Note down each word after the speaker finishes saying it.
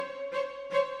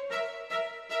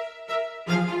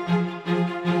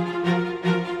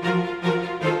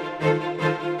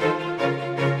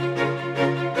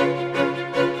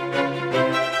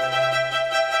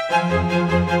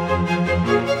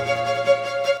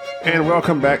And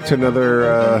welcome back to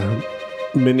another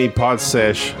mini pod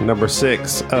sesh number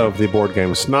 6 of the Board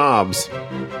Game Snobs.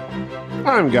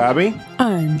 I'm Gabi.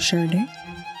 I'm Shirley.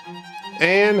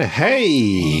 And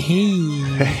hey.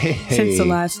 Since the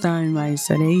last time I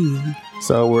said hey.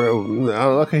 So we're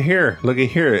look at here.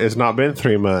 It's not been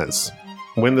 3 months.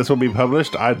 When this will be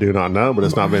published, I do not know, but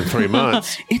it's not been 3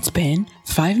 months. It's been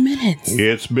 5 minutes.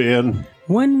 It's been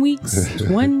 1 week's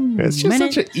 1 It's just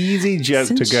minute such an easy joke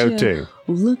to go to.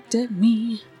 Looked at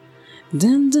me.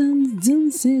 Dun dun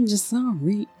dun said you're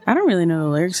sorry. I don't really know the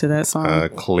lyrics to that song.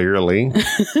 Clearly.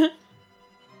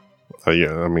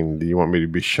 Yeah, I mean, do you want me to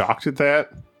be shocked at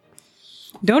that?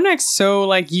 Don't act so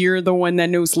like you're the one that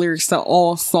knows lyrics to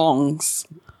all songs.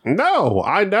 No,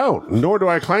 I don't. Nor do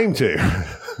I claim to.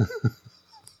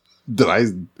 Did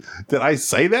I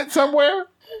say that somewhere?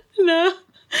 No.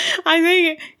 I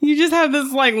think you just have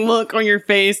this like look on your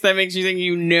face that makes you think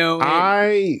you know it.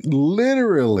 I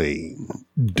literally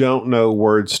don't know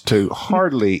words to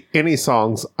hardly any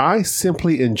songs. I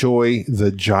simply enjoy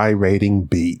the gyrating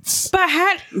beats. But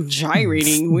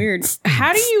gyrating, weird.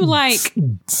 How do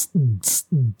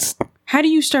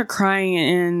you start crying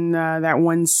in that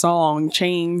one song?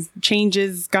 Change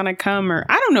is gonna come, or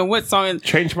I don't know what song is.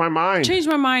 Change My Mind. Change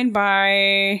My Mind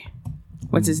by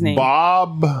what's his name?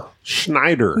 Bob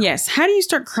Schneider. Yes. How do you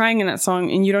start crying in that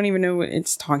song and you don't even know what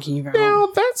it's talking about? Now,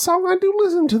 that song, I do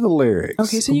listen to the lyrics.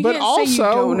 Okay, so you can't say you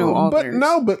don't know all lyrics.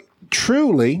 But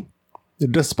truly,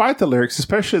 despite the lyrics,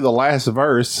 especially the last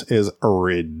verse, is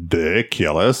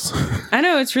ridiculous. I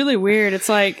know, it's really weird. It's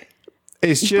like,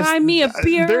 it's just buy me a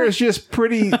beer. There's just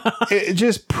pretty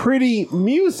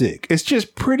music. It's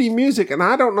just pretty music, and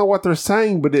I don't know what they're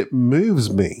saying, but it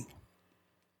moves me.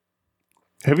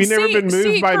 Have you never been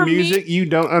moved by music you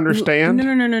don't understand?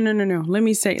 No. Let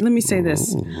me say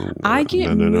this. I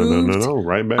get moved. No.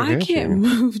 Right back I at get you.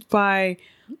 moved by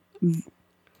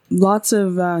lots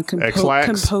of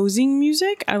composing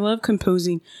music. I love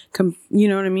composing. You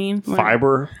know what I mean?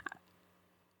 Fiber.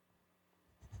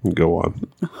 Go on.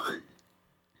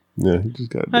 Yeah, you just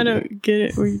got. I don't get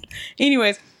it.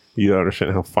 Anyways, you don't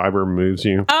understand how fiber moves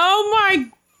you. Oh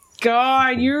my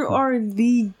God! You are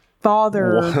the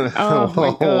father.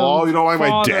 Oh, you don't like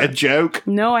my dad joke?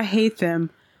 No, I hate them.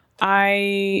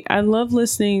 I love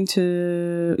listening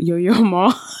to Yo-Yo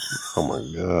Ma. Oh my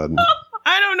God.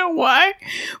 I don't know why,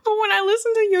 but when I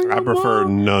listen to Yo-Yo Ma, I prefer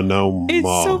No Ma. It's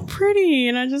so pretty,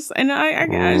 and I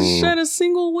shed a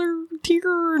single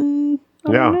tear, and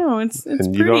I don't know. It's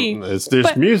and pretty. It's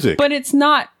just music, but it's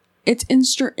not. It's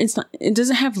not. It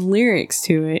doesn't have lyrics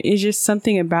to it. It's just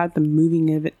something about the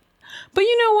moving of it. But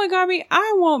you know what, Gabi?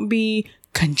 I won't be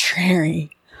contrary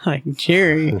like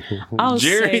Jerry.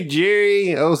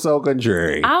 Jerry, oh so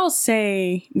contrary. I'll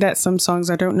say that some songs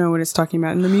I don't know what it's talking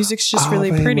about, and the music's just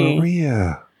really pretty.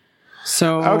 Maria.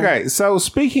 So okay, so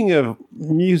speaking of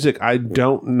music, I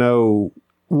don't know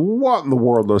what in the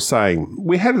world they're saying.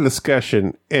 We had a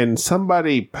discussion, and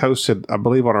somebody posted, I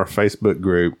believe, on our Facebook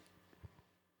group.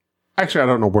 Actually, I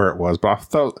don't know where it was,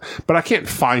 but I can't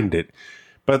find it.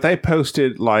 But they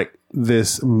posted like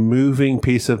this moving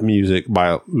piece of music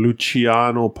by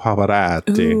Luciano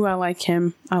Pavarotti. Ooh, I like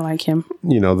him.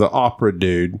 You know, the opera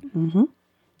dude. Mm-hmm.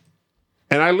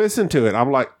 And I listened to it.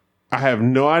 I'm like, I have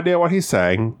no idea what he's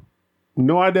saying.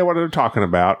 No idea what they're talking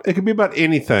about. It could be about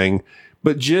anything.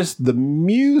 But just the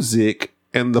music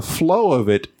and the flow of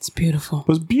it. It's beautiful.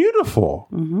 Was beautiful.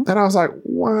 Mm-hmm. And I was like,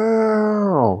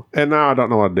 wow. And now I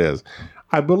don't know what it is.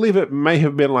 I believe it may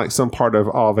have been like some part of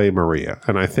Ave Maria,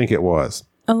 and I think it was.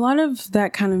 A lot of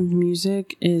that kind of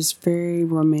music is very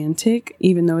romantic,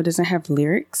 even though it doesn't have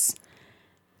lyrics.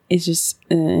 It's just,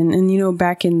 and you know,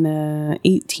 back in the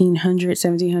 1800s,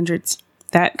 1700s,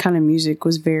 that kind of music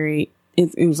was very,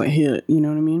 it was a hit, you know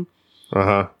what I mean?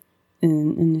 Uh-huh.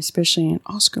 And especially in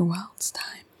Oscar Wilde's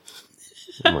time.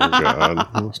 Oh my God.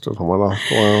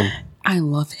 I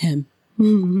love him.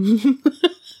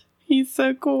 He's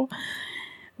so cool.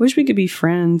 Wish we could be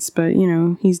friends, but you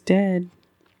know, he's dead.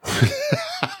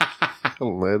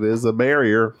 That is a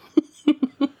barrier.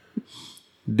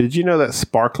 Did you know that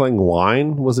sparkling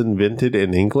wine was invented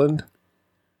in England?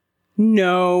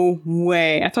 No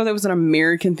way. I thought that was an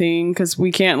American thing because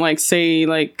we can't like say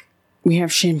like we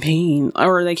have champagne,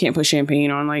 or they can't put champagne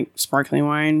on like sparkling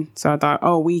wine. So I thought,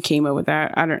 oh, we came up with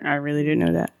that. I really didn't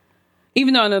know that.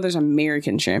 Even though I know there's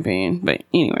American champagne, but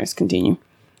anyways, continue.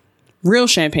 Real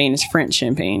champagne is French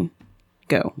champagne.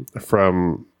 Go.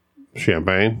 From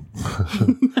Champagne?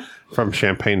 From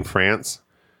Champagne, France?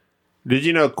 Did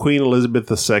you know Queen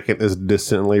Elizabeth II is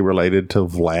distantly related to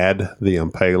Vlad the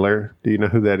Impaler? Do you know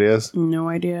who that is? No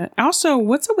idea. Also,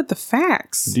 what's up with the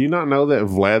facts? Do you not know that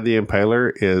Vlad the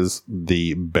Impaler is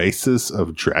the basis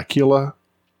of Dracula?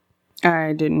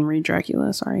 I didn't read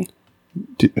Dracula, sorry.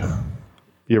 You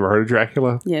ever heard of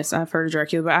Dracula? Yes, I've heard of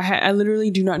Dracula, but I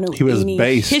literally do not know He was any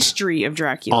based history of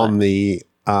Dracula. On the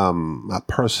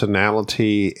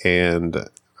personality and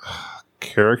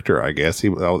character, I guess.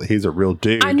 He's a real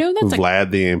dude. I know that's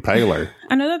Vlad the Impaler.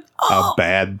 I know that. A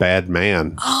bad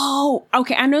man. Oh,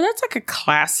 okay. I know that's like a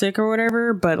classic or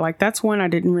whatever, but like that's one I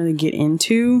didn't really get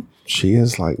into. She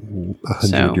is like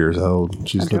 100 years old.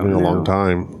 She's living a long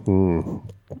time.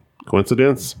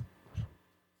 Coincidence?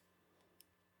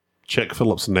 Check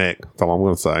Philip's neck. That's all I'm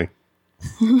going to say.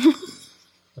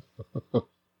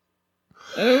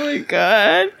 Oh my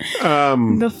god.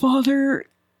 The father,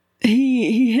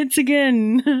 he hits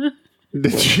again.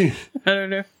 Did you? I don't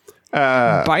know.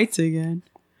 Bites again.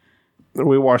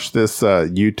 We watched this not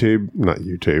YouTube.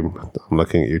 I'm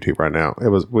looking at YouTube right now.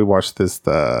 We watched this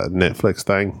Netflix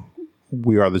thing.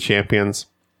 We Are the Champions.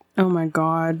 Oh my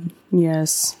god.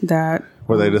 Yes, that.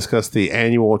 Where they discussed the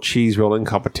annual cheese rolling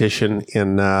competition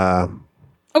in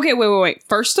Okay, wait.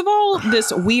 First of all,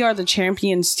 this We Are the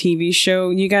Champions TV show,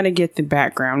 you got to get the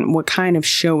background, what kind of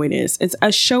show it is. It's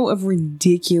a show of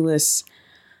ridiculous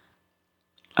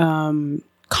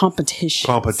competitions.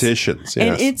 Competitions, yes.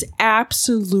 And it's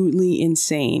absolutely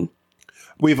insane.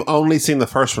 We've only seen the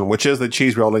first one, which is the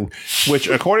cheese rolling, which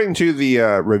according to the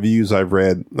reviews I've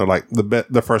read, they're like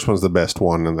the first one's the best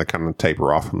one, and they kind of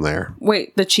taper off from there.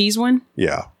 Wait, the cheese one?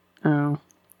 Yeah. Oh.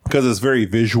 Because it's very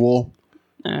visual.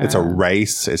 It's a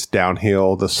race. It's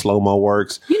downhill. The slow-mo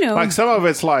works. Like some of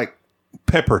it's like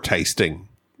pepper tasting.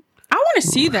 I want to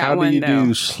see that one, though. How do you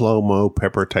do slow-mo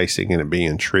pepper tasting and it be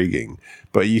intriguing?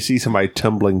 But you see somebody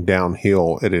tumbling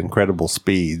downhill at incredible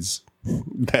speeds.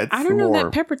 I don't know.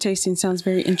 That pepper tasting sounds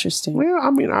very interesting. Well, I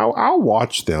mean, I'll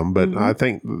watch them, but I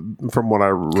think from what I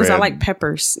read, because I like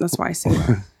peppers, that's why I say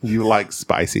that. You like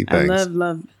spicy things. I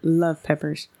love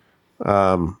peppers.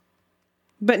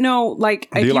 But no, like,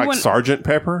 do you like Sergeant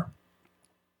Pepper?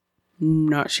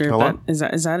 Not sure. Hello? Is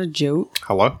that a joke?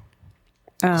 Hello,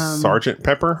 Sergeant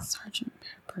Pepper. Sergeant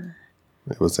Pepper.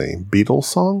 It was a Beatles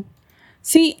song.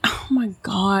 See, oh my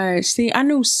gosh. See, I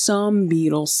know some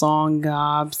Beatles song,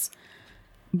 gobs.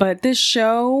 But this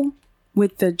show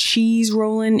with the cheese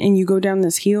rolling and you go down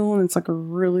this hill and it's like a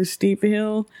really steep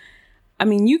hill. I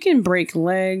mean, you can break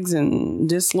legs and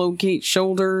dislocate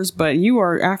shoulders, but you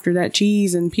are after that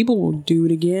cheese and people will do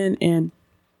it again. And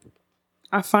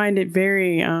I find it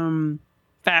very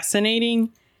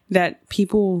fascinating that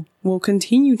people will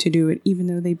continue to do it even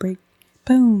though they break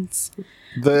bones.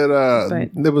 There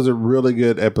was a really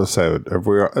good episode of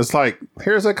it's like,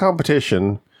 here's a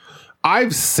competition.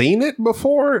 I've seen it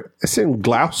before. It's in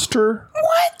Gloucester.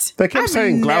 What? They kept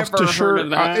saying Gloucestershire.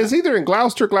 It's either in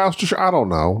Gloucestershire. I don't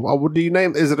know.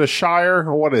 Is it a shire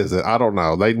or what is it? I don't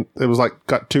know. It was like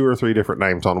got 2 or 3 different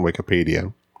names on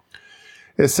Wikipedia.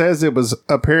 It says it was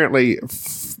apparently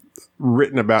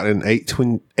written about in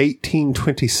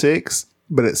 1826,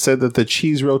 but it said that the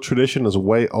cheese roll tradition is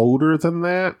way older than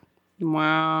that.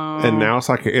 Wow. And now it's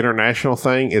like an international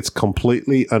thing. It's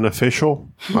completely unofficial.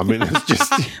 I mean, it's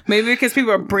just... Maybe because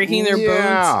people are breaking their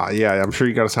bones. Yeah. I'm sure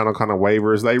you got to sign all kind of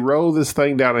waivers. They roll this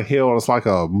thing down a hill and it's like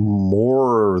a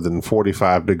more than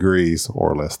 45 degrees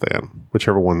or less than.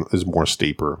 Whichever one is more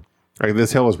steeper. Like,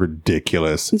 this hill is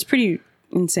ridiculous. It's pretty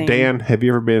insane. Dan, have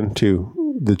you ever been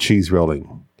to the cheese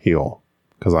rolling hill?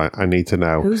 Because I need to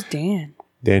know. Who's Dan?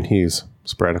 Dan Hughes.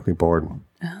 Sporadically bored.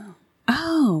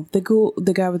 Oh, the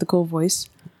guy with the cool voice.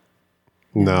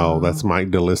 No, that's Mike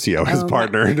Delisio, his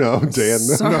partner. No, Dan.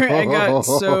 Sorry, no.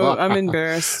 I'm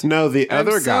embarrassed. No, the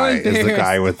other guy is the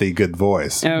guy with the good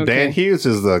voice. Okay. Dan Hughes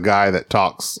is the guy that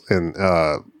talks in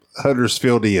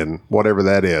Huddersfieldian, whatever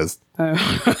that is.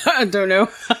 I don't know.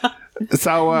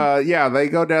 So, they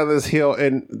go down this hill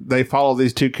and they follow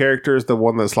these 2 characters. The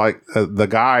one that's like the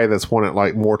guy that's won it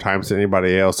like more times than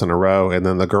anybody else in a row. And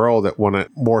then the girl that won it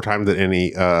more times than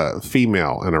any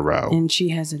female in a row. And she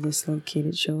has a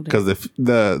dislocated shoulder. Because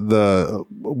the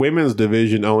women's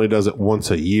division only does it once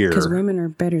a year. Because women are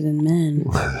better than men.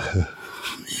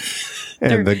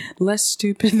 And they're less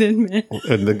stupid than men.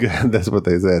 And that's what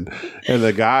they said. And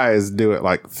the guys do it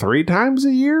like 3 times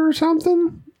a year or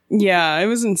something. Yeah, it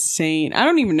was insane. I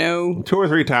don't even know. 2 or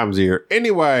 3 times a year.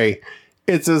 Anyway,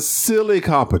 it's a silly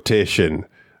competition,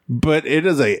 but it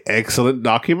is an excellent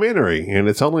documentary. And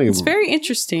it's very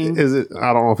interesting.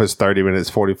 I don't know if it's 30 minutes,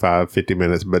 45, 50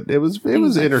 minutes, but it was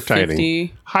entertaining.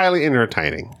 50. Highly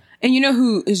entertaining. And you know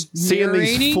who is seeing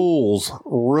narrating? these fools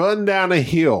run down a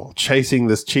hill chasing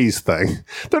this cheese thing.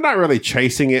 They're not really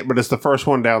chasing it, but it's the first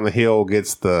one down the hill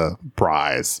gets the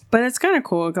prize. But it's kind of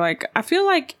cool. Like, I feel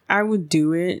like I would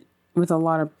do it with a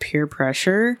lot of peer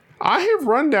pressure. I have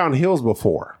run down hills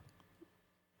before.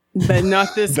 But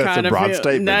not this That's kind a of broad hill.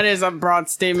 statement. That is a broad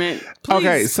statement.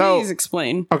 Please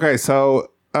explain. Okay,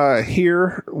 so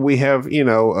here we have, you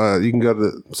can go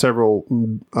to several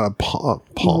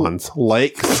ponds,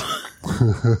 lakes,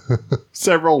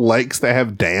 several lakes that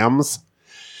have dams,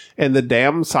 and the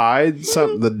dam side,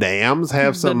 the dams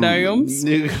have some dams?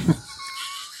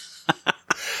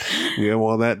 You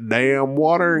want that damn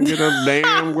water and get a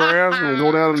damn grass and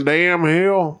go down a damn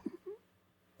hill.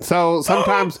 So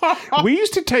sometimes we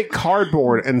used to take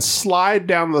cardboard and slide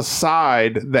down the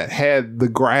side that had the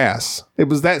grass. It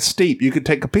was that steep. You could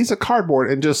take a piece of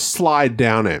cardboard and just slide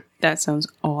down it. That sounds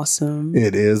awesome.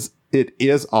 It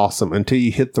is awesome until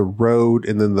you hit the road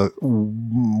and then the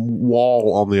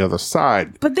wall on the other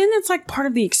side. But then it's like part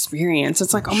of the experience.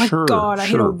 It's like, oh my God, I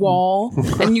hit sure. a wall.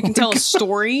 And you can tell a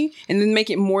story and then make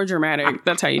it more dramatic.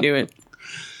 That's how you do it.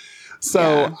 So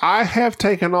Yeah. I have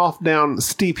taken off down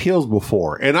steep hills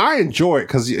before, and I enjoy it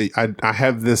because I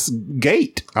have this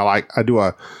gait. I do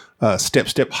a step,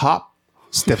 hop,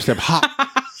 step, hop,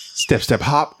 step,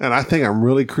 hop, and I think I'm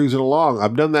really cruising along.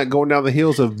 I've done that going down the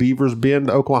hills of Beavers Bend,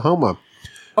 Oklahoma.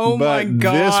 Oh my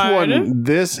God.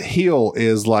 This hill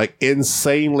is like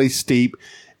insanely steep,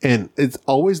 and it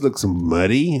always looks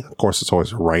muddy. Of course, it's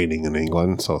always raining in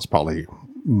England, so it's probably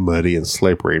muddy and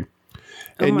slippery.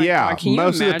 And my yeah, God, can you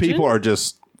most of the imagine? people are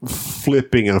just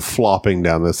flipping and flopping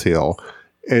down this hill,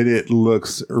 and it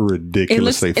looks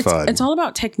ridiculously fun. It's all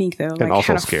about technique, though. Like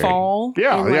also how to scary. fall.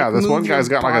 Yeah, and, like, yeah. This one move your guy's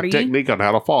got like a body technique on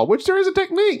how to fall, which there is a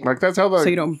technique. Like that's how so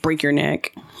you don't break your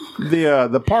neck.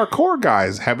 the parkour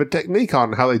guys have a technique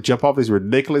on how they jump off these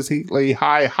ridiculously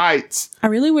high heights, I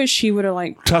really wish he would have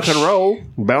tuck and roll,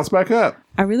 bounce back up.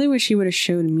 I really wish he would have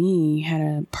showed me how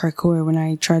to parkour when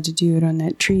I tried to do it on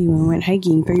that tree when we went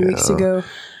hiking 3 weeks ago.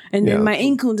 And then my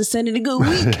ankle decided to go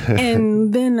weak.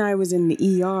 And then I was in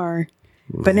the ER.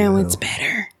 But now it's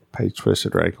better. Paige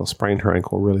twisted her ankle, sprained her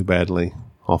ankle really badly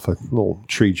off a little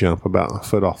tree jump about a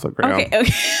foot off the ground. Okay.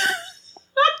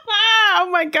 Oh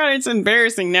my God, it's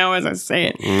embarrassing now as I say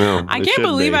it. No, I it can't should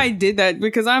believe be. I did that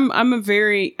because I'm a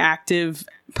very active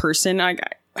person.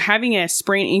 Having a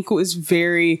sprained ankle is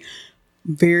very,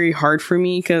 very hard for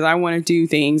me because I want to do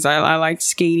things. I like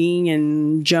skating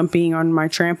and jumping on my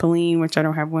trampoline, which I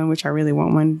don't have one, which I really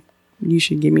want one. You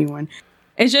should give me one.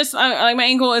 It's just like my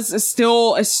ankle is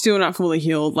still not fully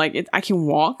healed. Like I can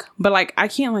walk, but like I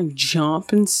can't like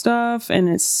jump and stuff, and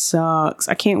it sucks.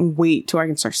 I can't wait till I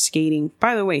can start skating.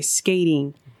 By the way,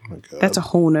 skating. Oh my God. That's a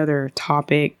whole nother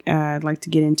topic I'd like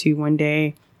to get into one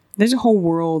day. There's a whole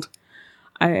world.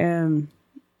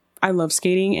 I love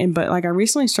skating, but like I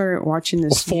recently started watching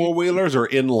this. Four-wheelers or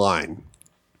inline?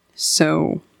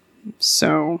 So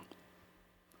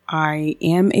I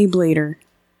am a blader,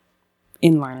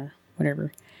 inliner,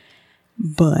 whatever.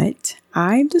 But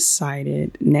I've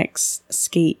decided next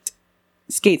skates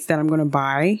that I'm going to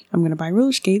buy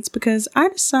roller skates because I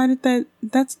decided that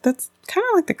that's kind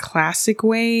of like the classic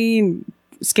way and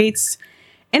skates.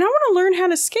 And I want to learn how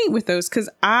to skate with those because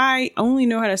I only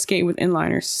know how to skate with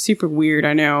inliners. Super weird,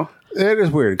 I know. It is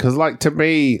weird because, like, to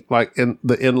me, like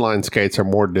the inline skates are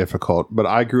more difficult. But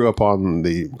I grew up on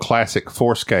the classic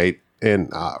four skate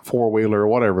and four-wheeler,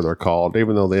 whatever they're called.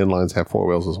 Even though the inlines have four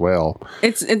wheels as well,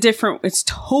 It's a different. It's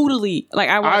totally like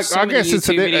I watch. So many guess it's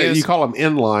YouTube videos. you call them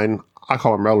inline. I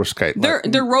call them roller skate.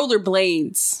 They're roller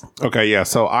blades. Okay, yeah.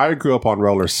 So I grew up on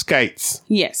roller skates,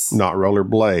 Yes. not roller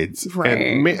blades. Right.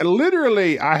 And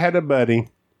literally, I had a buddy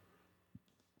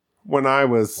when I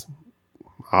was,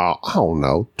 I don't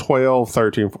know, 12,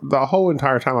 13, the whole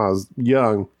entire time I was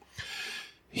young.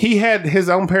 He had his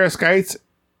own pair of skates,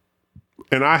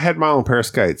 and I had my own pair of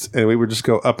skates, and we would just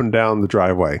go up and down the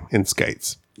driveway in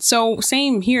skates. So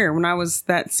same here when I was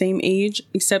that same age,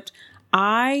 except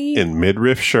In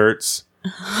midriff shirts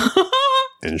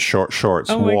and short shorts.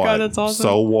 Oh my God, that's awesome.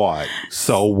 So what?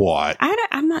 So what?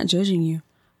 I'm not judging you.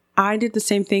 I did the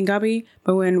same thing, Gubby.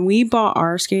 But when we bought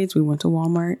our skates, we went to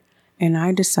Walmart and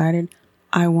I decided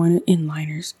I wanted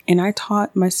inliners. And I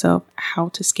taught myself how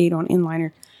to skate on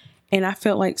inliner. And I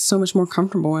felt like so much more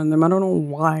comfortable in them. I don't know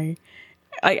why.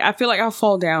 I feel like I'll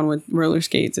fall down with roller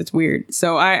skates. It's weird.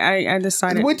 So I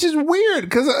decided. Which is weird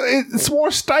because it's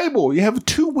more stable. You have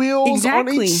two wheels on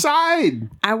Exactly. each side.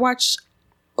 I watched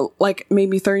like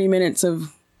maybe 30 minutes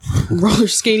of roller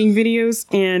skating videos,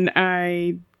 and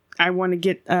I want to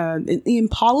get the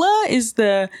Impala is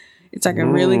the It's like a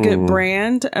really good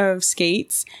brand of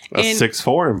skates. A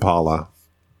 6'4" Impala.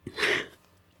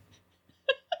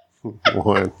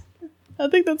 What? I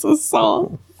think that's a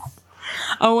song.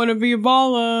 I want to be a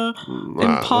baller.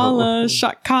 Impala,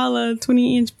 shot collar,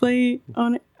 20-inch blade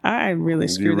on it. I really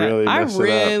screwed really that. I messed it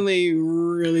up.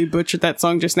 really butchered that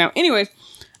song just now. Anyways,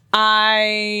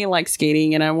 I like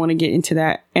skating and I want to get into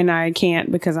that, and I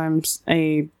can't because I'm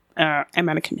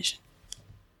out of commission.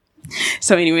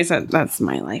 So, anyways, that's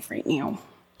my life right now.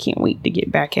 Can't wait to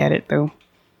get back at it though.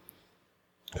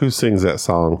 Who sings that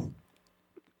song?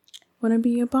 Wanna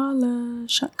be a baller,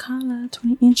 shot collar,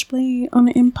 20-inch blade on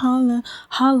an Impala,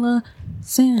 holla,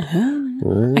 sing,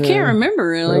 holla. I can't remember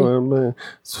really. Lil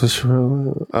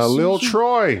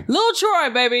Troy. Lil Troy,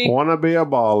 baby. Wanna be a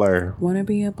baller. Wanna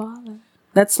be a baller.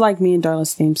 That's like me and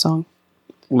Darla's theme song.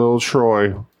 Lil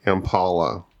Troy,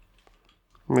 Impala.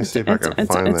 Let me see if I can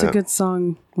find that. It's a good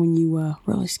song when you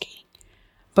roller skating.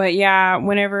 But yeah,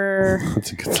 whenever...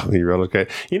 It's a good song you roller skate.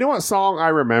 You know what song I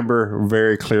remember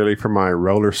very clearly from my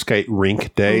roller skate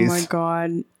rink days? Oh my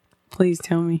God. Please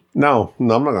tell me. No, I'm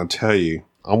not going to tell you.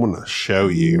 I'm going to show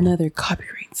you. Another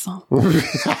copyright song.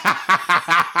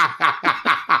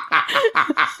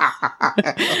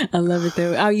 I love it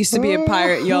though. I used to be a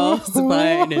pirate, y'all. It's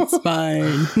fine. It's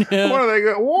fine. What are they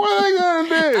going to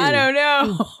do? I don't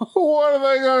know. What are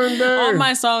they going to do? All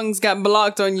my songs got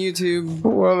blocked on YouTube.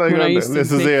 What are they going to do?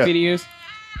 This is it. Videos.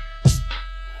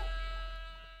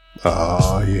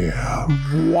 Oh, yeah.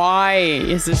 Why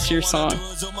is this your song?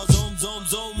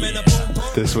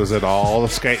 This was at all the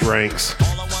skate rinks.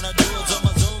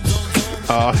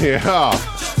 Oh, yeah.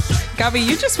 Gabby,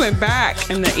 you just went back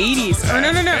in the 80s. Or no.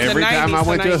 Every the 90s, time I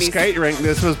went to a 90s. skate rink,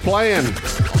 this was playing.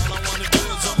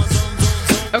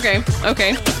 Okay.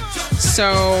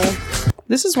 So,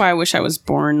 this is why I wish I was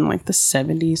born in like the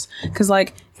 70s. Because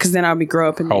then I'll be grow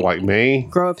up in the like me?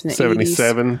 Grow up in the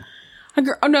 77.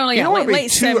 80s.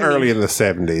 Late too 70s. early in the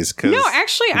 70s. No,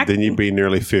 actually, then you'd be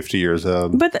nearly 50 years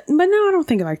old. But no, I don't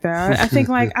think like that. I think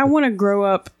like I want to grow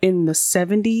up in the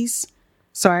 70s.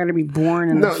 So I got to be born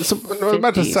in the 50s, I was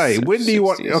about to say, when do you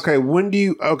want... 60s. Okay, when do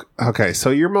you... Okay, so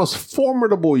your most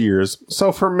formidable years.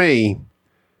 So for me...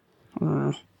 They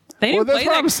didn't that's play what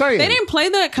that. I'm saying. They didn't play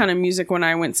that kind of music when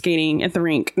I went skating at the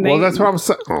rink. that's what I'm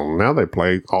saying. Oh, now they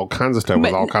play all kinds of stuff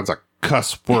with all kinds of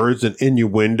cuss words and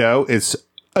innuendo. It's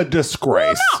a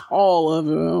disgrace. Not all of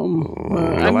them.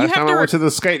 The last time I went to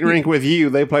the skating rink with you,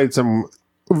 they played some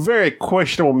very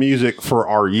questionable music for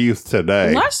our youth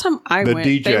today. Last time I went,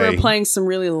 DJ. they were playing some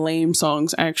really lame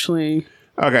songs, actually.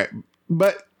 Okay,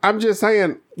 but I'm just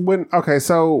saying when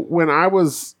I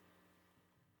was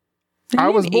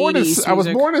born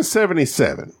in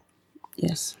 77.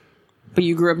 Yes, but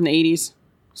you grew up in the 80s.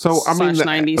 So I mean,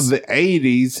 90s. the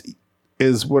 80s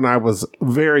is when I was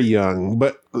very young,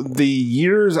 but the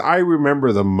years I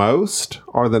remember the most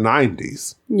are the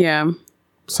 90s. Yeah.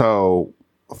 So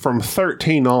from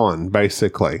 13 on,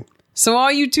 basically. So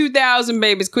all you 2000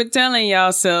 babies, quit telling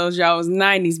yourselves y'all was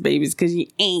 90s babies, because you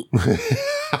ain't.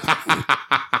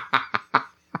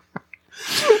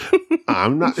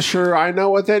 I'm not sure I know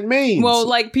what that means. Well,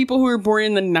 like people who were born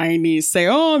in the 90s say,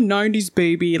 oh, I'm 90s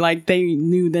baby. Like they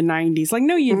knew the 90s. Like,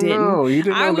 no, you didn't. No, you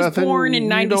didn't know I was nothing. born in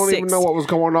 96. You don't even know what was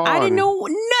going on. I didn't know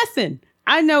nothing.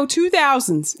 I know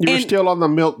 2000s. You were still on the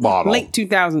milk bottle. Late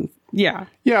 2000s. Yeah.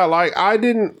 Yeah, like I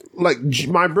didn't, like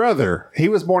my brother, he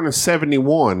was born in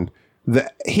 71.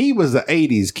 He was the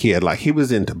 80s kid. Like he was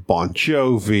into Bon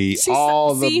Jovi,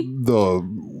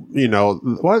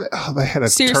 they had a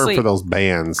term for those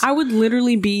bands. I would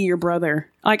literally be your brother.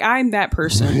 Like I'm that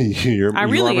person. I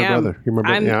really am. Brother. You're my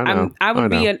brother. Yeah, I know. I would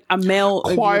be a male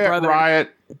Quiet of your brother. Riot,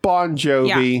 Bon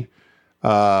Jovi.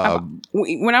 Yeah.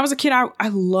 When I was a kid, I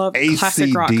loved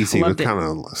classic rock. AC/DC was Loved it. kind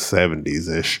of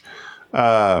 70s ish.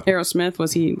 Aerosmith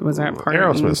was that part?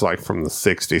 Aerosmith's like from the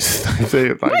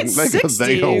 60s.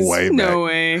 they go way back. No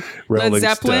way. Rolling Led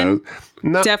Zeppelin,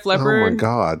 no, Def Leppard. Oh my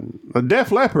god,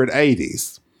 Def Leppard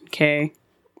 80s. Okay.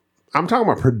 I'm talking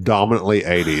about predominantly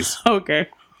 80s. Okay.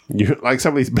 You like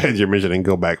some of these bands you're mentioning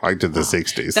go back like to the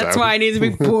 60s. That's why I need to be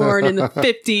born in the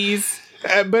 50s.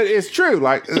 But it's true.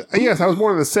 Like, yes, I was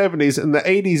born in the 70s, and the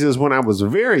 80s is when I was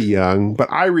very young, but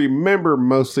I remember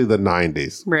mostly the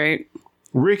 90s. Right.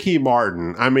 Ricky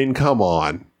Martin. I mean, come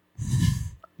on.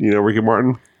 You know Ricky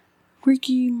Martin?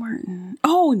 Ricky Martin.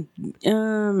 Oh,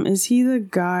 is he the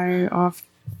guy off?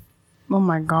 Oh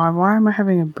my god, why am I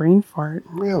having a brain fart?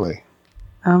 Really?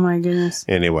 Oh my goodness.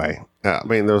 Anyway, I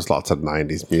mean, there's lots of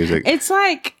 90s music. It's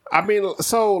like... I mean,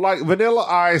 so like Vanilla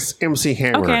Ice, MC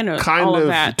Hammer, Okay, I know kind all of of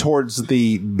that. towards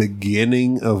the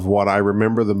beginning of what I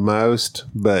remember the most.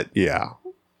 But yeah,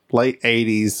 late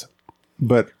 80s.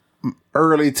 But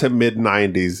early to mid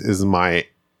 90s is my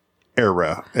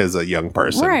era as a young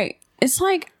person. Right. It's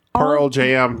like Pearl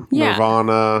Jam, Yeah.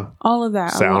 Nirvana, all of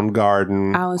that.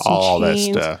 Soundgarden, Alice in all that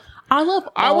Chains. stuff. I love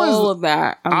all of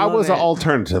that. I love was it. an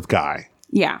alternative guy.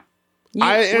 Yeah.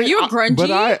 Were you a grungy?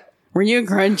 But Were you a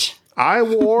grunge? I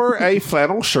wore a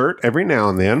flannel shirt every now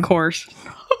and then. Of course.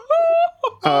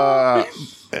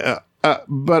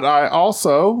 But I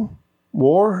also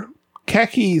wore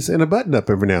khakis and a button up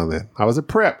every now and then. I was a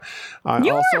prep.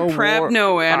 You were a prep?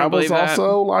 No way, I don't believe that. was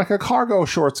also like a cargo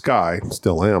shorts guy.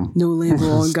 Still am. No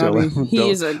label on Still Gabby. am. He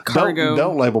is a cargo.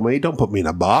 Don't label me. Don't put me in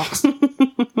a box.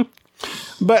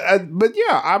 But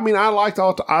yeah, I mean,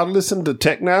 I listened to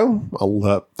techno.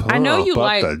 I know you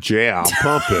like the jam.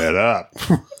 Pump it up.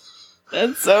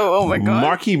 That's so. Oh my god.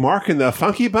 Marky Mark and the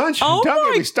Funky Bunch. Oh Don't my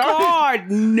get me started.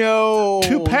 god. No.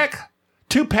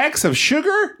 Two packs of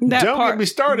sugar. Don't get me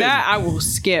started. That I will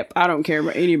skip. I don't care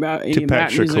about any of that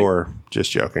Tupac music. Shakur.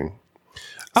 Just joking.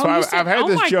 So I've had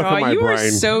this joke in my you brain. are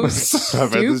so I've had this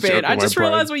joke stupid. in I my just brain.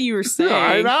 realized what you were saying.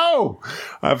 I know.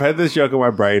 I've had this joke in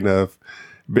my brain of,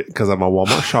 because I'm a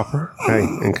Walmart shopper. Hey,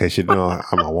 in case you didn't know,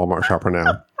 I'm a Walmart shopper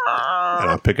now. And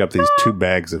I pick up these 2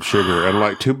 bags of sugar. And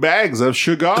like 2 bags of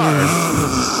sugar.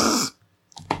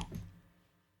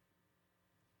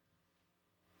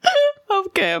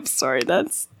 Okay, I'm sorry.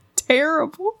 That's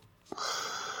terrible.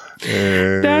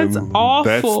 And That's awful.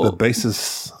 That's the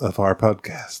basis of our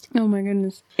podcast. Oh my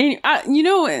goodness. And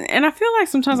and I feel like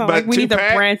sometimes But we need to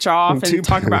Tupac- branch off and Tupac-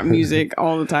 talk about music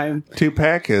all the time.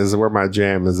 Tupac is where my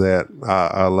jam is at.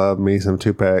 I love me some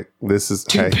Tupac. This is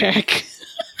hey, Tupac.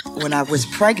 When I was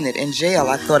pregnant in jail,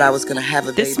 I thought I was going to have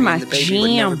a baby This my and the baby would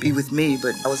never jam. be with me,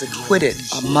 but I was acquitted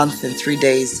a month and 3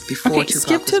 days before Okay, Tupac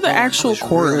skip was to the born. I actual was real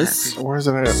chorus. happy. where's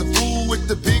it at? Fool with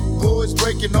the big boys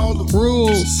breaking all the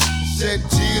Rules. Shed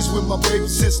tears with my baby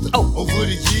sister. Over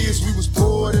the years, we was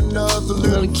poor than other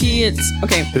Little kids.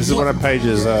 Okay. This is one of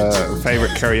Paige's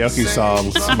favorite karaoke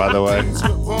songs, by the way.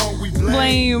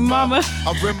 Blame mama.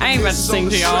 I ain't about to sing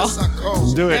to y'all.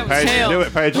 Do it, That was Paige. hell. Do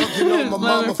it, Paige.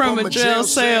 Loving from a jail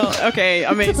cell. Okay,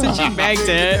 I mean, since you bagged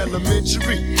it.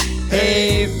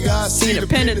 Hey, seen a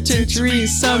penitentiary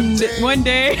one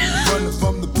day.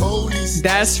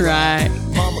 That's right.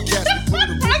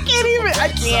 I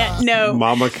can't. No.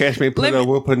 Mama catch me, put Let a me-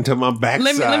 whoop into my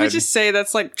backside. Let me just say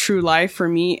that's like true life for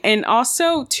me. And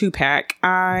also Tupac.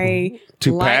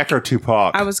 Tupac or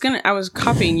Tupac? I was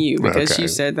copying you because Okay. you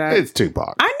said that. It's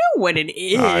Tupac. I know what it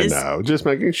is. I know. Just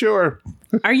making sure.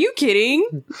 Are you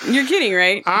kidding? You're kidding,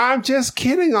 right? I'm just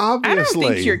kidding, I obviously.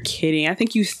 don't think you're kidding. I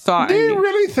think you thought. Do I you knew.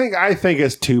 really think I think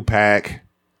it's Tupac?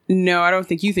 No, I don't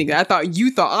think you think that.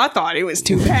 I thought it was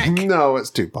Tupac. No, it's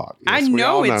Tupac. I Yes, we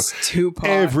all know it's Tupac.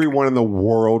 Everyone in the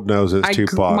world knows it's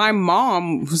Tupac. My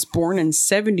mom was born in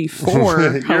 74.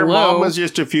 Your Hello. mom was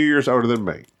just a few years older than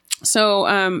me.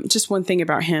 So, just one thing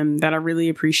about him that I really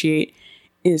appreciate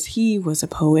is he was a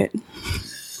poet.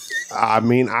 I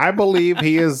mean, I believe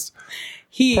he is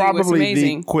He was probably the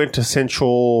amazing.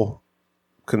 quintessential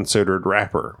considered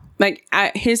rapper. Like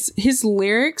his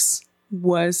lyrics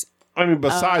was I mean,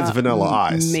 besides Vanilla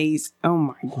Ice amazing. Oh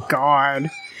my god!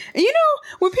 You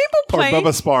know when people or play,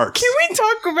 Bubba Sparks. can we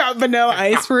talk about Vanilla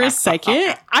Ice for a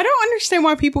second? I don't understand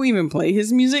why people even play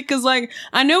his music because, like,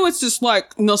 I know it's just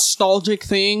like nostalgic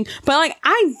thing, but like,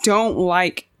 I don't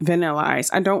like Vanilla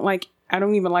Ice. I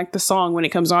don't even like the song when it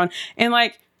comes on, and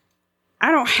like,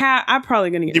 I'm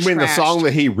probably gonna get. You mean the trashed. song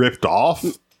that he ripped off?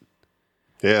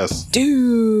 Yes.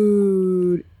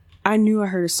 Dude? I knew I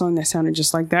heard a song that sounded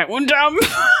just like that one time.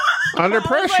 Under was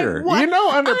like, Pressure. what? You know,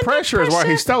 Under Under Pressure is where he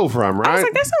Pressure? stole from, I was right?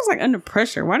 like, that sounds like Under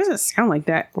Pressure. Why does it sound like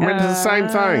that? I mean, it's the same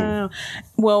thing.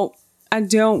 Well, I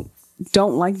don't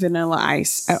like Vanilla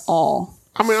Ice at all.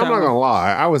 I mean, I'm not going to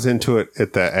lie. I was into it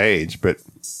at that age, but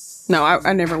No,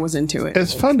 I never was into it.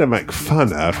 it's fun to make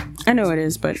fun of. I know it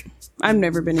is, but I've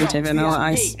never been into Vanilla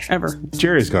Ice ever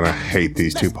Jerry's going to hate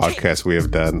these 2 podcasts we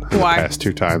have done Why? the past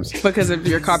 2 times. because of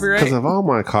your copyright. Because of all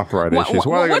my copyright What- issues. what-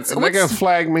 Well, what's- they're going to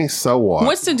flag me, so what?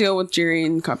 What's the deal with Jerry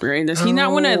and copyright? Does he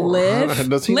not want to live?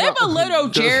 Does he Live not- a little,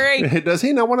 Jerry. Does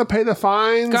he not want to pay the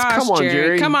fines? Gosh, Come on,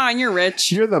 Jerry. Come on, you're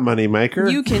rich. You're the money maker.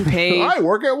 You can pay. I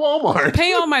work at Walmart.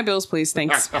 Pay all my bills, please.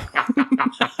 Thanks.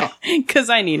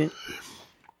 Because I need it.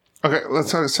 Okay,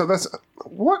 so that's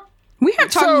what? We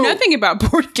have talked So- nothing about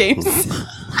board games.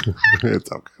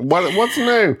 It's okay. What's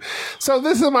new? So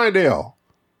this is my deal.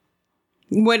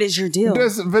 What is your deal?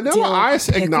 Does Vanilla Dill Ice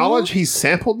pickle? acknowledge he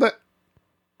sampled that?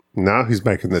 No, he's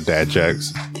making the dad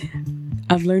jokes.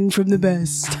 I've learned from the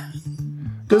best.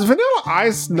 Does Vanilla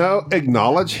Ice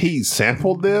acknowledge he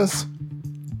sampled this?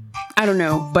 I don't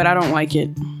know, but I don't like it.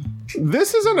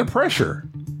 This is Under Pressure.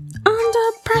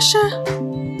 Under pressure.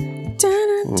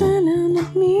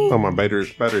 Me. Oh, my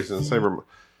battery's in the same room.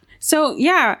 So,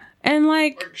 yeah. And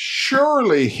like,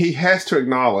 surely he has to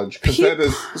acknowledge, because that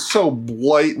is so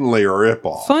blatantly a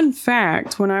ripoff. Fun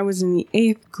fact, when I was in the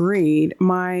 8th grade,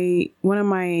 one of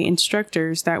my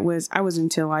instructors I was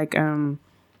into like not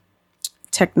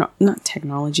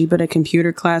technology, but a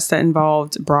computer class that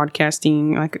involved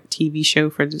broadcasting, like a TV show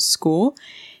for the school.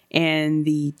 And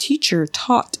the teacher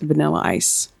taught Vanilla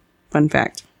Ice. Fun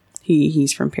fact.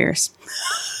 He's from Paris.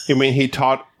 You mean he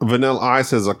taught Vanilla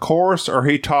Ice as a course, or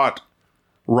he taught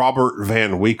Robert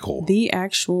Van Winkle? The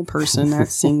actual person that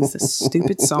sings the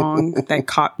stupid song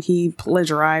that he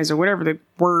plagiarized, or whatever the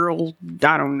world,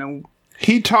 I don't know.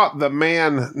 He taught the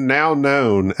man now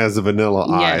known as Vanilla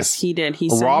Ice. Yes, he did. He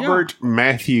said, Robert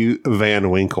Matthew Van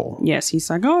Winkle. Yes, he's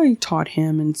like, oh, he taught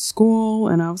him in school.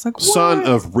 And I was like, what? Son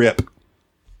of Rip.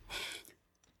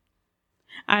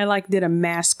 I did a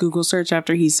mass Google search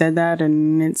after he said that,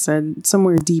 and it said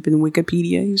somewhere deep in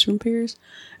Wikipedia he was from Paris.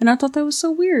 And I thought that was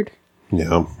so weird.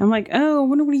 Yeah. I'm like, oh, I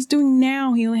wonder what he's doing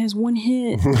now. He only has one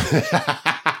hit.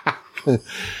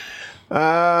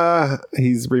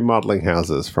 He's remodeling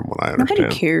houses, from what I understand.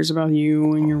 Nobody cares about you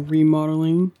when you're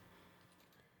remodeling.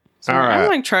 So all right. I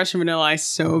like Trash Vanilla Ice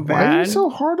so bad. Why are you so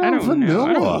hard on Vanilla?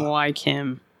 I don't like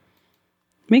him.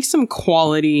 Make some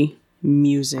quality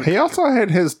music. He also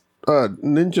had his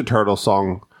Ninja Turtle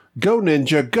song, Go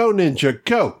Ninja, Go Ninja,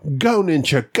 Go! Go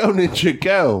Ninja, Go Ninja,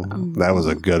 Go! That was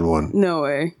a good one. No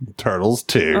way. Turtles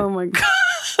 2. Oh my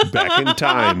God. Back in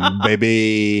time,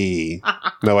 baby.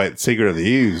 No, wait, Secret of the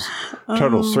Ooze.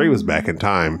 Turtles 3 was back in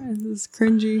time. This is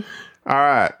cringy. All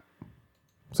right.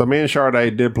 So me and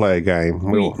Sade did play a game.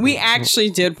 We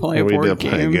actually did play a board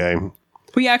game.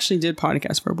 We actually did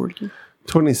podcast for a board game.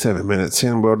 27 minutes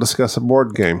in, we'll discuss a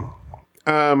board game.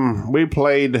 We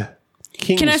played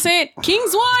Kings. Can I say it?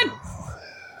 Kingswood!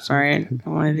 Sorry, I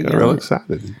wanted to Got get real it.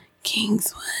 excited.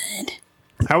 Kingswood.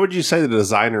 How would you say the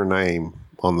designer name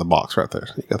on the box right there?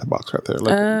 You got the box right there.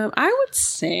 Look. I would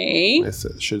say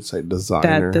It should say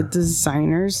designer. that the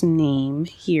designer's name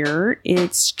here,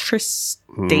 it's Tristam.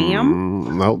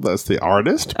 No, that's the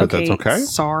artist, but that's okay.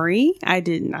 Sorry, I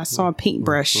didn't. I saw a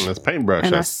paintbrush. That's paintbrush.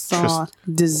 And I That's saw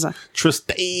design.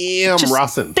 Tristam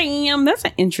Rossin. Damn, that's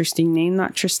an interesting name.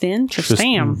 Not Tristan.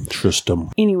 Tristam.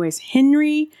 Tristam. Anyways,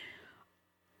 Henry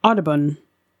Audubon.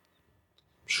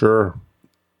 Sure.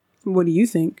 What do you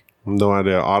think? No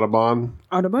idea. Audubon.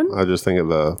 Audubon? I just think of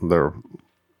the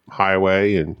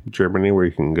highway in Germany where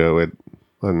you can go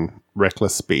on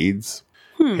reckless speeds.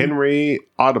 Henry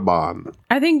Audubon.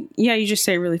 I think, yeah, you just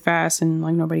say it really fast and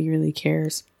like nobody really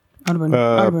cares.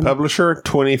 Audubon. Publisher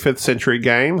 25th Century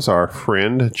Games. Our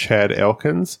friend Chad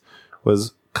Elkins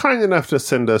was kind enough to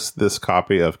send us this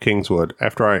copy of Kingswood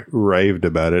after I raved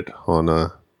about it on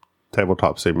a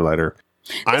Tabletop Simulator.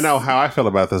 I know how I feel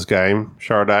about this game,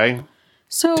 Sade.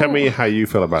 So tell me how you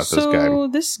feel about this game. So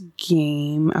this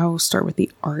game, I will start with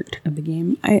the art of the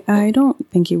game. I don't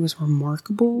think it was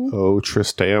remarkable. Oh,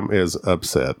 Tristam is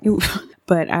upset.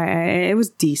 But it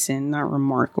was decent, not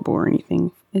remarkable or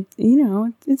anything.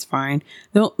 It's fine.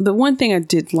 The one thing I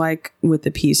did like with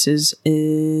the pieces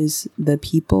is the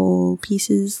people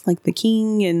pieces, like the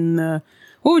king and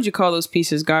what would you call those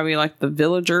pieces, Gabi? Like the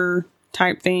villager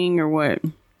type thing or what?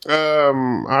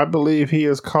 I believe he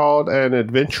is called an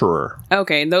adventurer.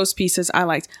 Okay, those pieces I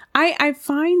liked. I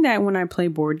find that when I play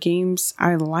board games,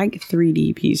 I like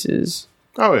 3D pieces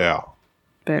Oh, yeah.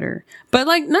 better. But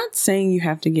like, not saying you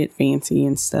have to get fancy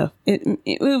and stuff.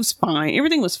 It was fine.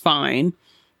 Everything was fine.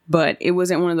 But it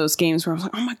wasn't one of those games where I was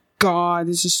like, oh my God,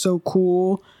 this is so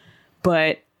cool.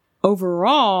 But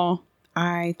overall,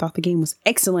 I thought the game was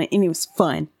excellent and it was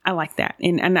fun. I like that.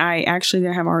 And I actually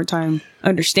didn't have a hard time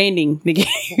understanding the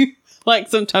game. Like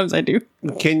sometimes I do.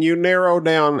 Can you narrow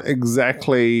down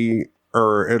exactly,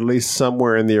 or at least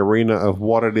somewhere in the arena of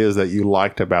what it is that you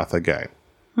liked about the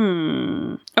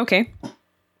game? Okay.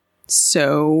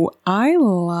 So I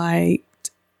liked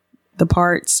the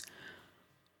parts.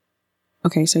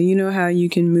 Okay, so you know how you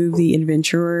can move the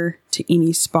adventurer to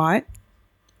any spot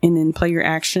and then play your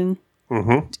action?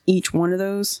 Mm-hmm. Each one of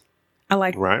those. I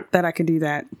like that I could do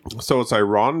that. So it's a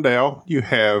rondel. You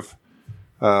have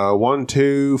 1,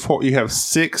 2, 4. You have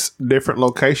 6 different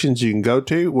locations you can go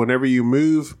to. Whenever you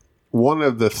move one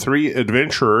of the 3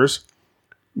 adventurers,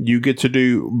 you get to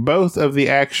do both of the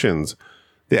actions.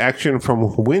 The action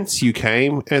from whence you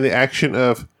came and the action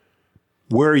of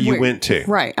where you went to.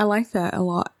 Right. I like that a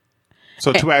lot.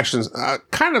 So 2 actions.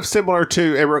 Kind of similar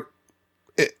to...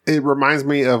 It reminds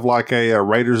me of like a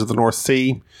Raiders of the North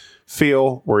Sea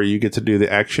feel, where you get to do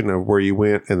the action of where you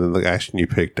went and then the action you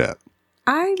picked up.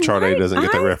 Charday doesn't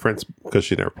get that reference because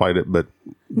she never played it, but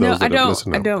No, those I that have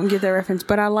listened don't. I know. don't get that reference,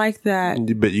 but I like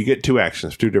that. But you get 2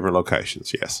 actions, 2 different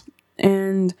locations. Yes.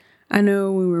 And I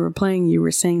know when we were playing, you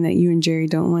were saying that you and Jerry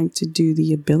don't like to do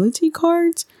the ability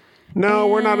cards. No,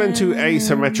 we're not into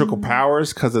asymmetrical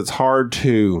powers because it's hard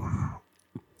to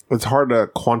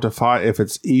quantify if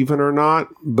it's even or not.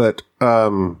 But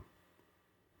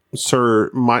Sir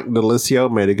Mike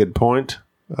DeLisio made a good point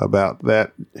about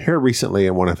that here recently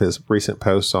in one of his recent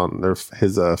posts on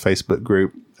his Facebook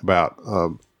group about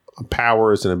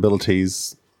powers and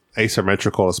abilities,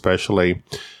 asymmetrical especially,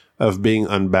 of being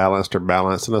unbalanced or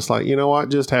balanced. And it's like, you know what?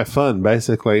 Just have fun,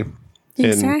 basically.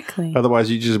 Exactly. And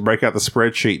otherwise, you just break out the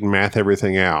spreadsheet and math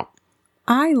everything out.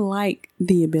 I like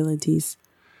the abilities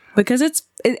because it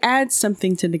adds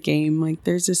something to the game. Like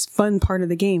there's this fun part of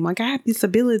the game. Like I have this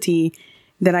ability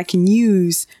that I can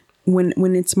use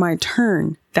when it's my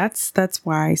turn. That's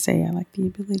why I say I like the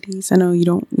abilities. I know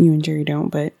you and Jerry don't,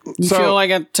 but you feel like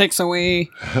it takes away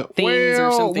things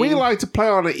or something. We like to play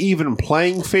on an even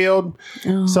playing field.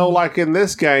 So like in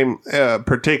this game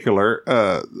particular,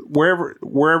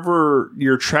 wherever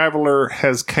your traveler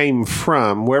has came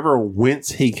from,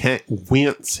 whence he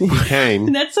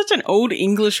came. That's such an old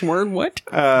English word. What?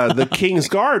 The King's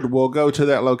Guard will go to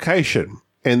that location.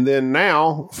 And then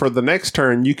now, for the next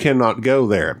turn, you cannot go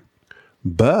there.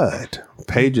 But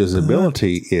Paige's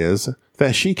ability is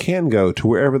that she can go to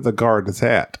wherever the guard is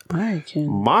at. I can.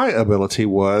 My ability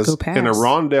was, in a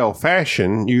rondelle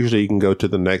fashion, usually you can go to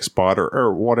the next spot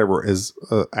or whatever is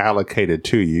allocated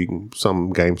to you.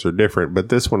 Some games are different, but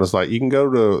this one is like you can go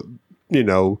to,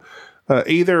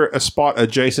 either a spot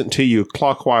adjacent to you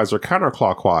clockwise or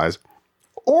counterclockwise,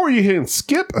 or you can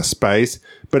skip a space,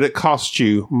 but it costs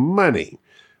you money.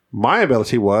 My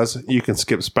ability was you can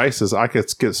skip spaces. I could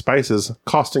skip spaces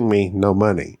costing me no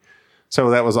money. So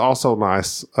that was also a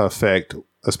nice effect,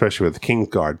 especially with the King's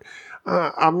Guard.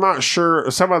 I'm not sure.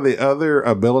 Some of the other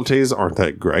abilities aren't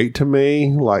that great to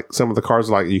me. Like some of the cards,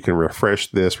 like you can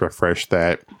refresh this, refresh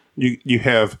that. You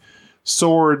have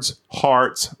swords,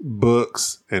 hearts,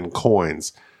 books, and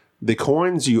coins. The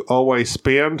coins you always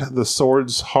spend. The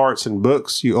swords, hearts, and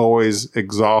books you always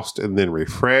exhaust and then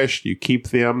refresh. You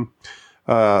keep them.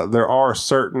 There are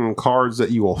certain cards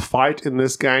that you will fight in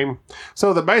this game.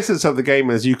 So the basis of the game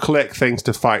is you collect things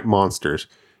to fight monsters.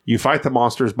 You fight the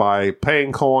monsters by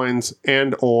paying coins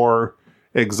and or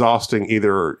exhausting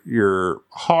either your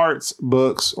hearts,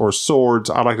 books, or swords.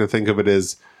 I like to think of it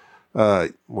as,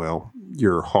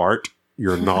 your heart,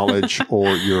 your knowledge,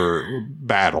 or your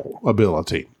battle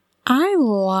ability. I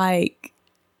like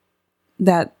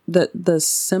that the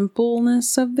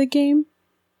simpleness of the game.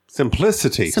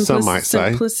 Simplicity, some might say.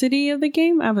 Simplicity of the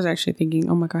game. I was actually thinking,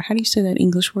 oh my God, how do you say that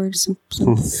English word?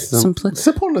 Simpleness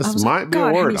might be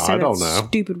a word. I don't know.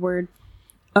 Stupid word.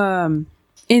 And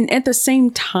at the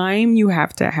same time, you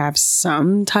have to have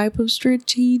some type of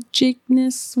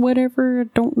strategicness, whatever. I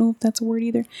don't know if that's a word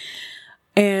either.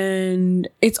 And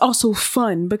it's also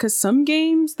fun because some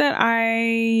games that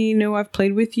I know I've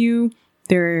played with you,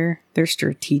 they're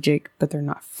strategic, but they're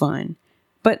not fun.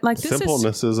 But like this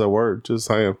simpleness is a word. Just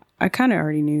saying. I kind of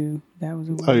already knew that was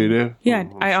a word. Oh, you do? Yeah,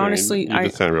 I honestly, you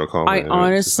just sound real calm. I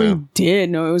honestly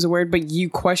did know it was a word, but you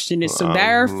questioned it. So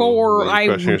therefore, I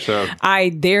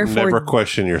never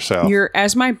question yourself. You're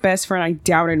as my best friend. I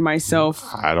doubted myself.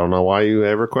 I don't know why you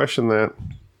ever question that.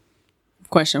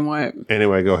 Question what?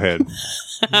 Anyway, go ahead.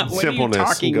 What simpleness. Are you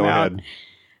talking go about? ahead.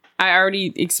 I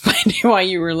already explained why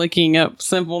you were looking up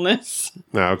simpleness.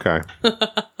 Oh, okay.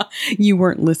 You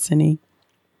weren't listening.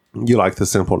 You like the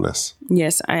simpleness.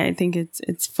 Yes, I think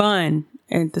it's fun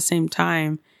at the same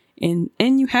time. And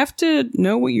you have to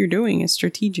know what you're doing. It's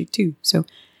strategic too. So,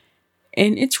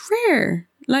 and it's rare.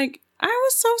 Like, I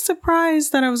was so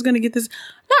surprised that I was going to get this.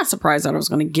 Not surprised that I was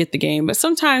going to get the game, but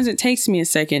sometimes it takes me a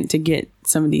second to get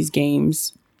some of these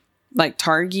games. Like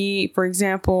Targi, for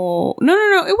example. No.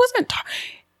 It wasn't.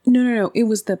 No. It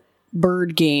was the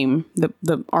bird game. The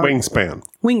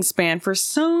Wingspan. For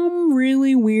some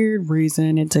really weird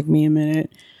reason, it took me a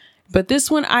minute. But this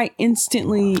one, I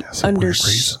instantly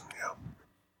understood.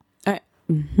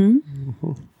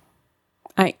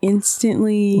 I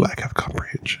instantly lack of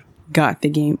comprehension. Got the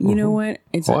game. You know what?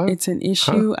 It's an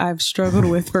issue I've struggled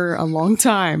with for a long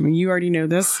time. You already know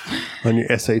this. On your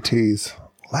SATs,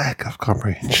 lack of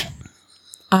comprehension.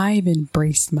 I've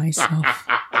embraced myself.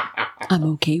 I'm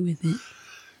okay with it.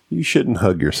 You shouldn't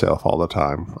hug yourself all the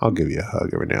time. I'll give you a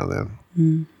hug every now and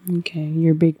then. Okay,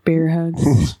 your big bear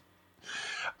hugs.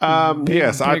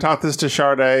 Yes, I taught this to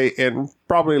Charday in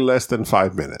probably less than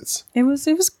 5 minutes. It was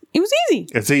easy.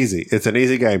 It's easy. It's an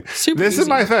easy game. Super This easy.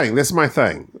 is my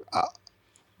thing.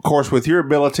 Of course, with your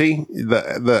ability,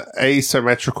 the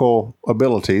asymmetrical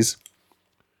abilities,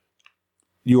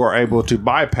 you are able to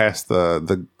bypass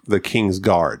the King's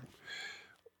Guard.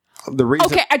 The reason.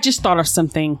 Okay, I just thought of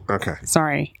something. Okay.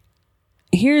 Sorry.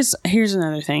 Here's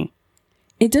another thing.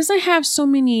 It doesn't have so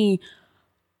many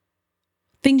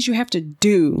things you have to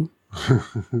do.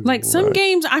 Like some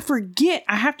games, I forget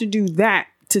I have to do that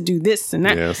to do this and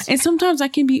that. Yes. And sometimes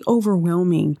that can be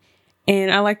overwhelming.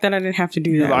 And I like that I didn't have to do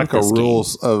You that. like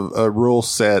a rule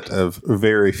set of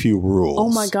very few rules. Oh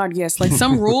my God, yes. Like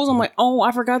some rules, I'm like, oh,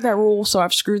 I forgot that rule, so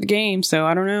I've screwed the game. So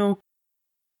I don't know.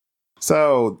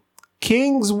 So,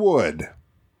 Kingswood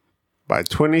by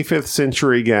 25th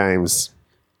Century Games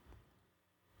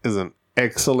is an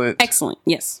excellent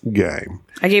Yes. game.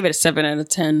 I gave it a 7 out of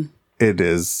 10. It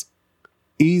is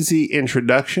easy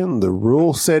introduction. The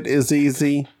rule set is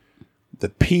easy. The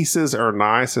pieces are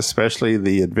nice, especially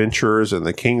the Adventurers and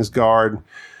the King's Guard.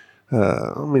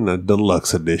 A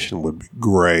deluxe edition would be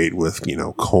great with,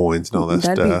 coins and all that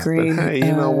That'd stuff. be great. But hey,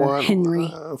 you know what?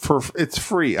 Henry. It's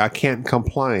free. I can't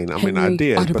complain. I Henry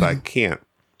did, Audubon. but I can't.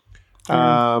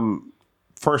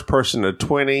 First person to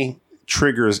 20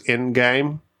 triggers in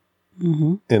game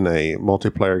in a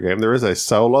multiplayer game. There is a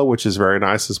solo, which is very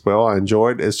nice as well. I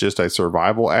enjoyed. It's just a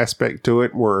survival aspect to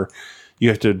it where you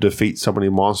have to defeat so many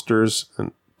monsters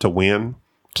to win.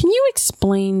 Can you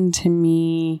explain to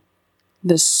me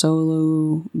the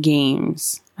solo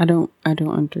games? I don't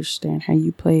understand how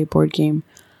you play a board game.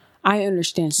 I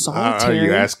understand solitaire. Are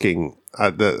you asking?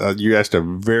 You asked a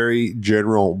very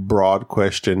general, broad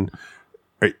question.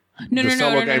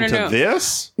 No.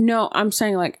 This? No, I'm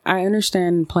saying like I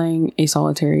understand playing a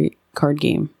solitary card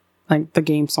game, like the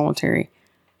game Solitary,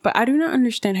 but I do not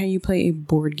understand how you play a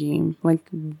board game like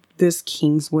this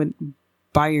Kingswood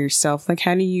by yourself. Like,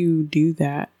 how do you do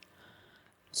that?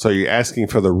 So you're asking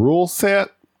for the rule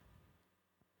set?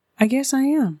 I guess I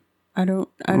am. I don't.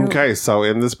 Okay, so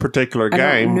in this particular game,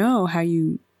 I don't know how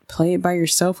you play it by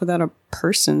yourself without a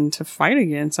person to fight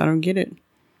against. I don't get it.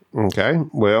 Okay,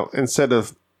 well, instead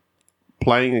of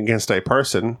playing against a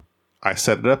person, I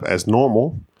set it up as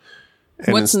normal.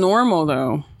 What's normal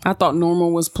though? I thought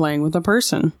normal was playing with a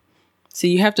person. So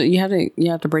you have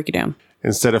to break it down.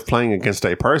 Instead of playing against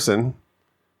a person,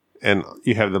 and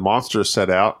you have the monsters set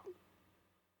out.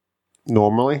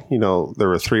 Normally,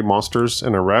 there are 3 monsters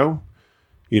in a row.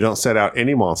 You don't set out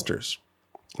any monsters.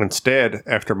 Instead,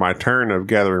 after my turn of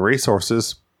gathering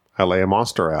resources, I lay a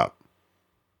monster out.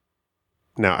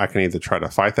 Now, I can either try to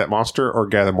fight that monster or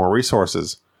gather more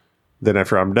resources. Then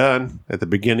after I'm done, at the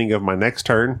beginning of my next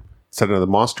turn, set another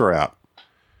monster out.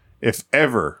 If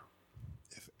ever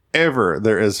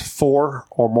there is 4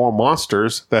 or more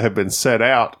monsters that have been set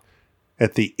out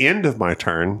at the end of my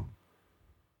turn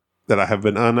that I have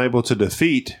been unable to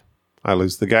defeat, I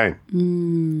lose the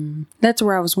game. That's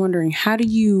where I was wondering, how do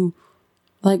you,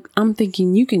 like, I'm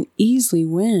thinking you can easily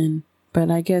win, but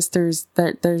I guess there's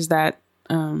that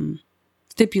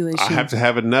stipulation. I have to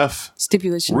have enough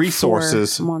stipulation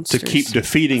resources to keep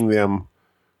defeating them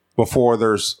before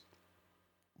there's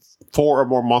 4 or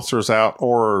more monsters out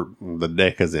or the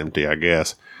deck is empty, I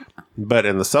guess. But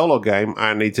in the solo game,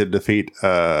 I need to defeat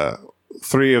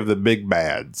 3 of the big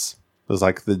bads. There's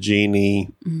like the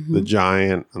genie, the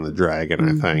giant, and the dragon,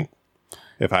 I think.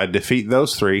 If I defeat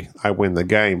those 3, I win the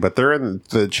game. But they're in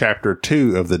the chapter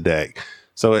 2 of the deck.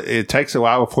 So it takes a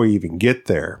while before you even get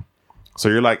there. So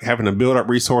you're like having to build up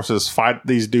resources, fight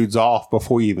these dudes off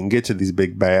before you even get to these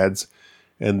big bads.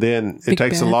 And then it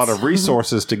takes a lot of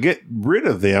resources to get rid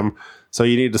of them. So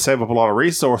you need to save up a lot of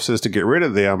resources to get rid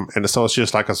of them. And so it's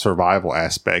just like a survival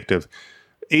aspect of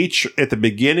at the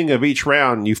beginning of each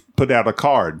round, you've put out a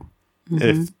card.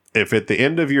 If at the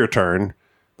end of your turn,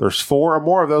 there's 4 or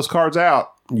more of those cards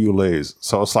out, you lose.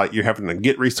 So it's like you're having to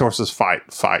get resources, fight,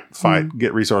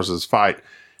 get resources, fight.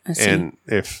 And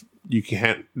if you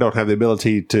don't have the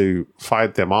ability to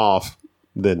fight them off,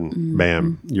 then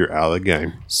bam, you're out of the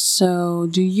game. So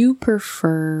do you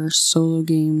prefer solo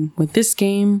game with this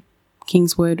game,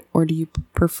 Kingswood, or do you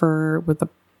prefer with a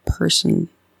person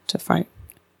to fight?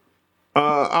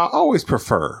 I always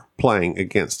prefer playing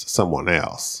against someone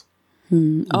else.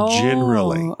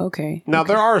 Generally. Okay. Now,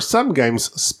 there are some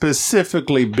games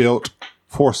specifically built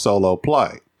for solo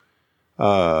play.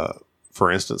 For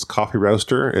instance, Coffee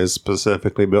Roaster is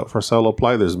specifically built for solo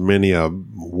play. There's many a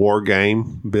war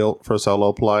game built for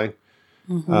solo play.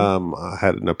 I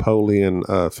had Napoleon,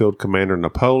 Field Commander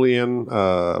Napoleon,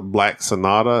 Black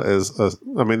Sonata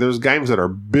there's games that are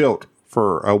built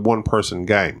for a one-person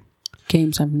game.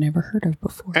 Games I've never heard of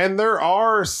before. And there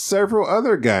are several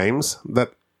other games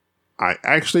that I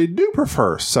actually do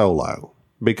prefer solo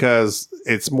because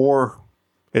it's more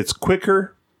It's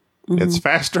quicker, it's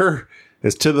faster,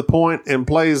 it's to the point, and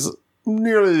plays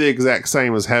nearly the exact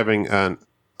same as having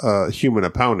a human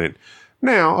opponent.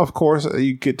 Now, of course,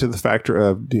 you get to the factor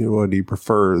of do you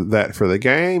prefer that for the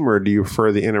game, or do you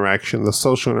prefer the interaction, the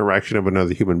social interaction of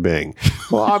another human being?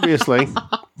 Well, obviously,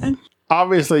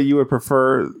 you would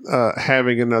prefer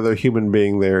having another human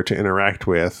being there to interact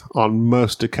with on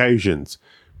most occasions.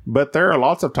 But there are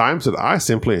lots of times that I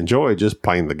simply enjoy just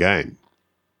playing the game.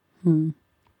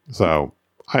 So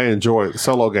I enjoy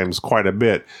solo games quite a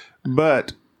bit.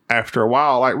 But after a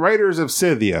while, like Raiders of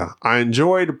Scythia, I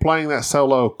enjoyed playing that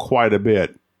solo quite a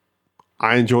bit.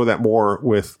 I enjoy that more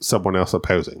with someone else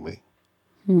opposing me.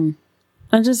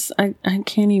 I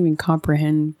can't even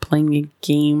comprehend playing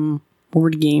a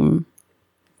board game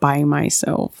by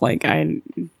myself. Like, I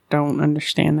don't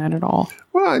understand that at all.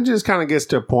 Well, it just kind of gets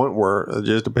to a point where it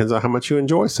just depends on how much you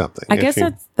enjoy something. I guess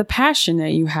that's the passion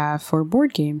that you have for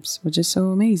board games, which is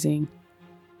so amazing.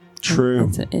 True.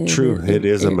 It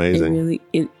is amazing.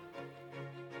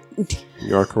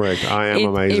 You're correct. I am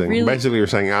amazing. Basically, you're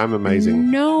saying I'm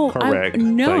amazing. No. Correct.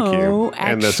 Thank you.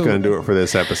 Actually. And that's going to do it for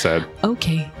this episode.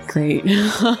 Okay, great.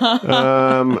 This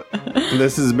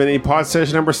has been Pod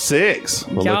Session number 6.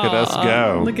 Well, look at us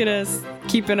go. Look at us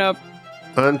keeping up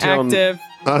active.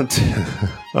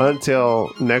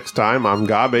 Until next time, I'm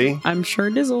Gabi. I'm Sure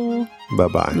Dizzle.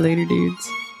 Bye-bye. Later, dudes.